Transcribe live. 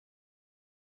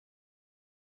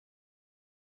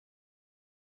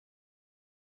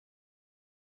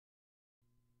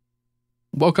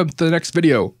welcome to the next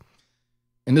video.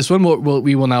 In this one,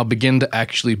 we will now begin to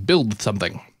actually build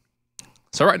something.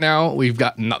 So right now, we've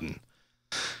got nothing.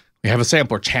 We have a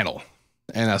sampler channel,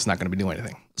 and that's not going to be doing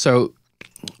anything. So,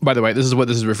 by the way, this is what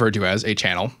this is referred to as, a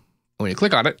channel. When you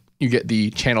click on it, you get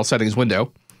the channel settings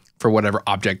window for whatever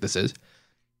object this is.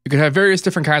 You can have various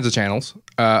different kinds of channels.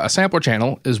 A sampler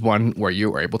channel is one where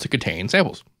you are able to contain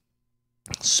samples.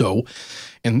 So,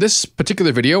 in this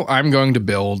particular video, I'm going to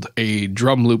build a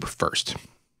drum loop first.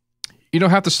 You don't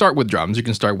have to start with drums. You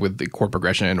can start with the chord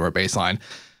progression or a bass line.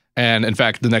 And in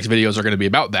fact, the next videos are going to be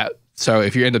about that. So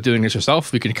if you end up doing this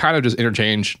yourself, you can kind of just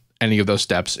interchange any of those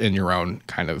steps in your own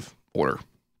kind of order.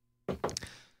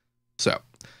 So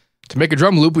to make a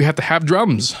drum loop, we have to have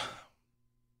drums.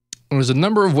 And there's a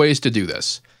number of ways to do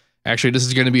this. Actually, this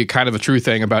is going to be kind of a true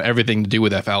thing about everything to do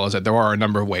with FL, is that there are a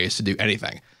number of ways to do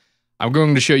anything. I'm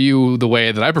going to show you the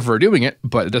way that I prefer doing it,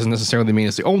 but it doesn't necessarily mean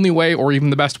it's the only way or even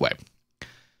the best way.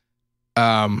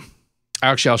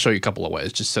 Actually, I'll show you a couple of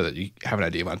ways just so that you have an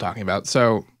idea of what I'm talking about.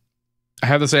 So I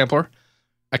have the sampler.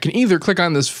 I can either click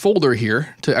on this folder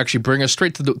here to actually bring us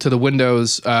straight to the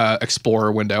Windows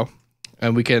Explorer window,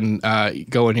 and we can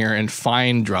go in here and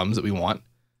find drums that we want.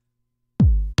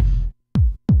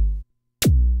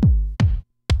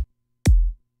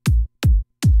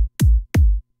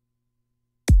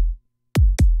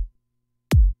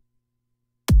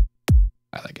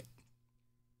 I like it.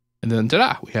 And then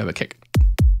ta-da, we have a kick.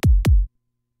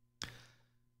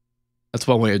 That's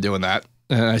one way of doing that.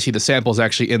 And I see the samples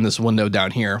actually in this window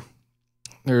down here.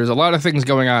 There's a lot of things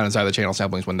going on inside the channel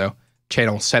samplings window.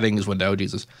 Channel settings window,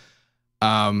 Jesus.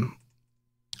 I'm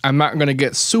not going to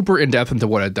get super in-depth into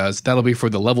what it does. That'll be for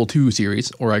the level 2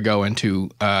 series, where I go into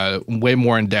way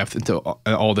more in-depth into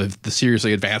all the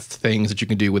seriously advanced things that you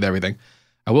can do with everything.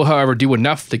 I will, however, do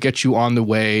enough to get you on the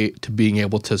way to being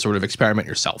able to sort of experiment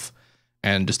yourself,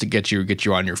 and just to get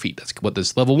you on your feet. That's what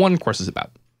this level 1 course is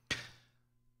about.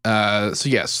 So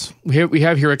yes, we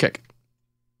have here a kick.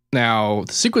 Now,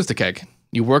 to sequence the kick,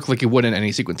 you work like you would in any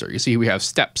sequencer. You see we have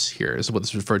steps here. This is what this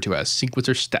is referred to as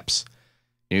sequencer steps.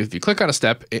 If you click on a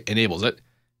step, it enables it.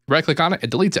 Right click on it,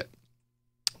 it deletes it.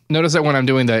 Notice that when I'm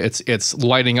doing that, it's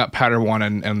lighting up pattern 1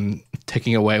 and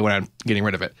taking away when I'm getting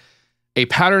rid of it. A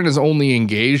pattern is only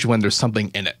engaged when there's something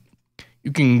in it.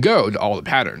 You can go to all the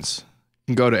patterns.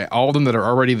 You can go to all of them that are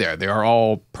already there. They are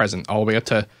all present, all the way up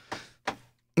to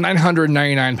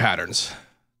 999 patterns.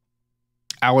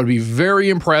 I would be very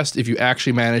impressed if you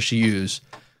actually managed to use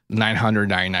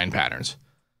 999 patterns,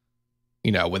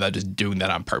 without just doing that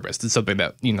on purpose. It's something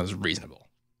that, is reasonable.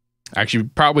 Actually,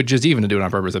 probably just even to do it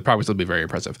on purpose, it'd probably still be very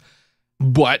impressive.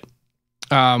 But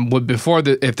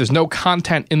if there's no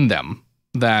content in them,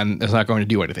 then it's not going to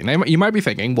do anything. Now, you might be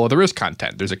thinking, well, there is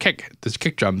content. There's a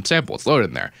kick drum sample. It's loaded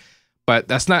in there. But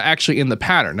that's not actually in the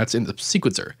pattern. That's in the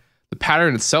sequencer. The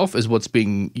pattern itself is what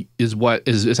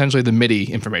is essentially the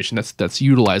MIDI information that's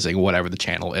utilizing whatever the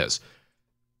channel is.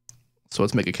 So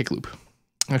let's make a kick loop.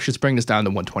 Actually, let's bring this down to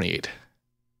 128.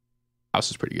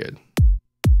 House is pretty good.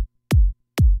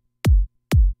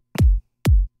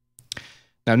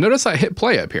 Now notice I hit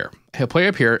play up here. I hit play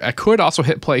up here. I could also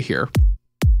hit play here.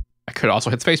 I could also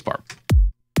hit spacebar.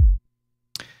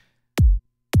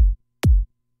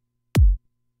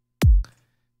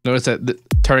 Notice that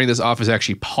turning this off is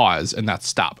actually pause and not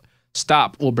stop.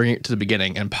 Stop will bring it to the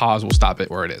beginning, and pause will stop it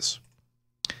where it is.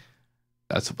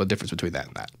 That's the difference between that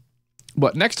and that.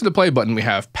 But next to the play button, we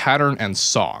have pattern and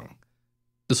song.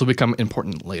 This will become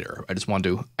important later. I just wanted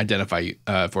to identify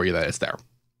for you that it's there.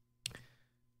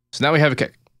 So now we have a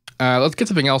kick. Let's get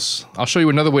something else. I'll show you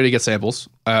another way to get samples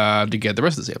to get the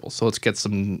rest of the samples. So let's get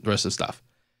some rest of the stuff.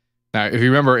 Now, if you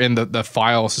remember in the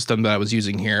file system that I was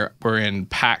using here, we're in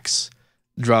packs,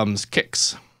 drums,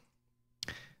 kicks.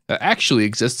 That actually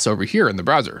exists over here in the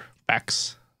browser.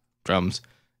 Packs, drums,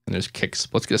 and there's kicks.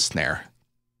 Let's get a snare.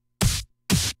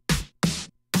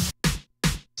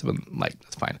 Something like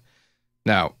that's fine.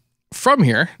 Now, from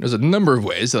here, there's a number of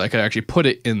ways that I could actually put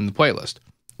it in the playlist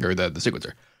or the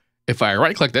sequencer. If I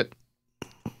right-clicked it,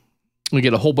 we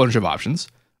get a whole bunch of options.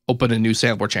 Open a new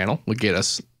sampler channel would get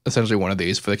us essentially one of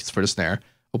these for the snare.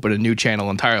 Open a new channel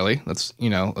entirely. That's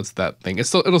that thing.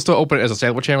 It'll still open it as a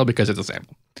sample channel because it's a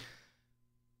sample.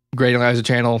 Granulize a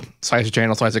channel, slice a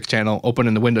channel, slice a channel. Open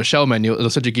in the Windows shell menu. It'll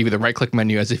essentially give you the right-click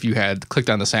menu as if you had clicked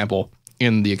on the sample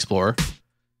in the Explorer.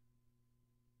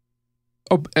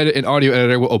 An audio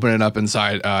editor will open it up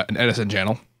inside an Edison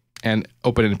channel, and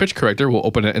open in a pitch corrector will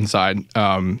open it inside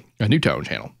a new tone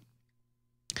channel.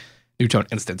 New tone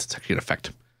instance. It's actually an effect.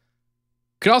 You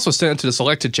could also send it to the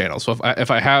selected channel. So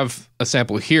if I have a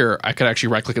sample here, I could actually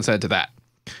right click and send it to that.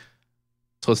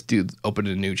 So let's open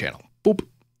a new channel. Boop.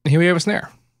 And here we have a snare.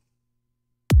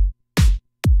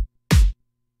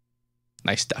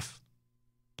 Nice stuff.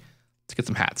 Let's get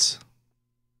some hats.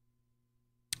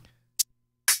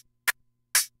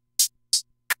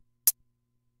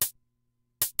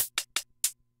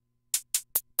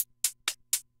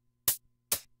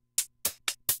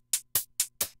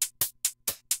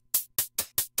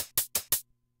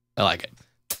 I like it.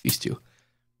 These two.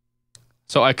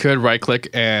 So I could right click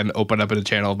and open up in a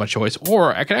channel of my choice,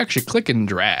 or I could actually click and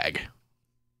drag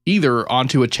either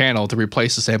onto a channel to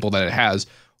replace the sample that it has,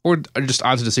 or just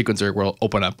onto the sequencer where it'll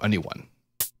open up a new one.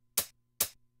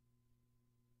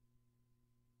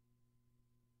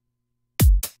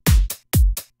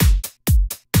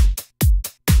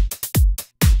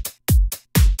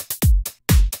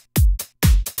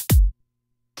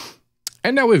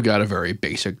 And now we've got a very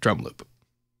basic drum loop.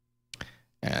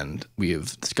 And we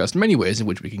have discussed many ways in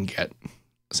which we can get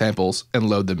samples and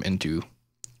load them into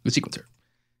the sequencer.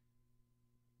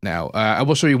 Now, I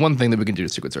will show you one thing that we can do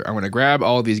to sequencer. I'm going to grab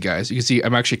all of these guys. You can see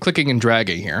I'm actually clicking and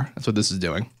dragging here. That's what this is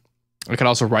doing. I can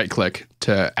also right click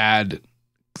to add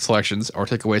selections or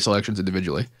take away selections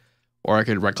individually. Or I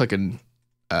could right click and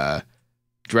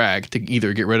drag to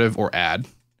either get rid of or add.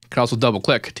 I can also double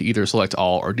click to either select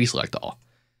all or deselect all.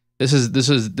 This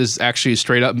is actually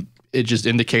straight up. It just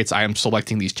indicates I am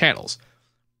selecting these channels.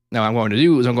 Now what I'm going to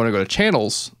do is I'm going to go to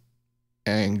channels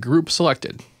and group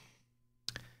selected.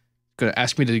 It's going to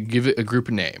ask me to give it a group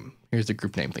name. Here's the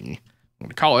group name thingy. I'm going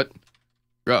to call it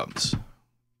drums.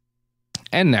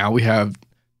 And now we have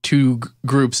two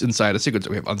groups inside a sequencer.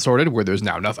 We have unsorted, where there's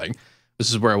now nothing. This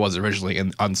is where it was originally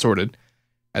in unsorted.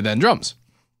 And then drums.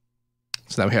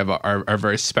 So now we have our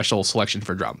very special selection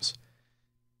for drums.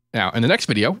 Now, in the next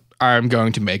video, I'm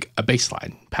going to make a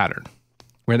baseline pattern.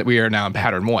 We are now in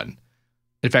pattern 1.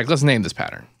 In fact, let's name this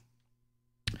pattern.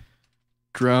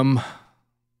 Drum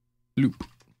loop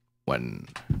 1.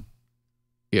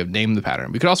 We have named the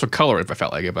pattern. We could also color it if I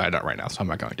felt like it, but I don't right now, so I'm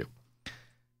not going to.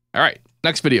 All right,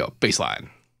 next video, baseline.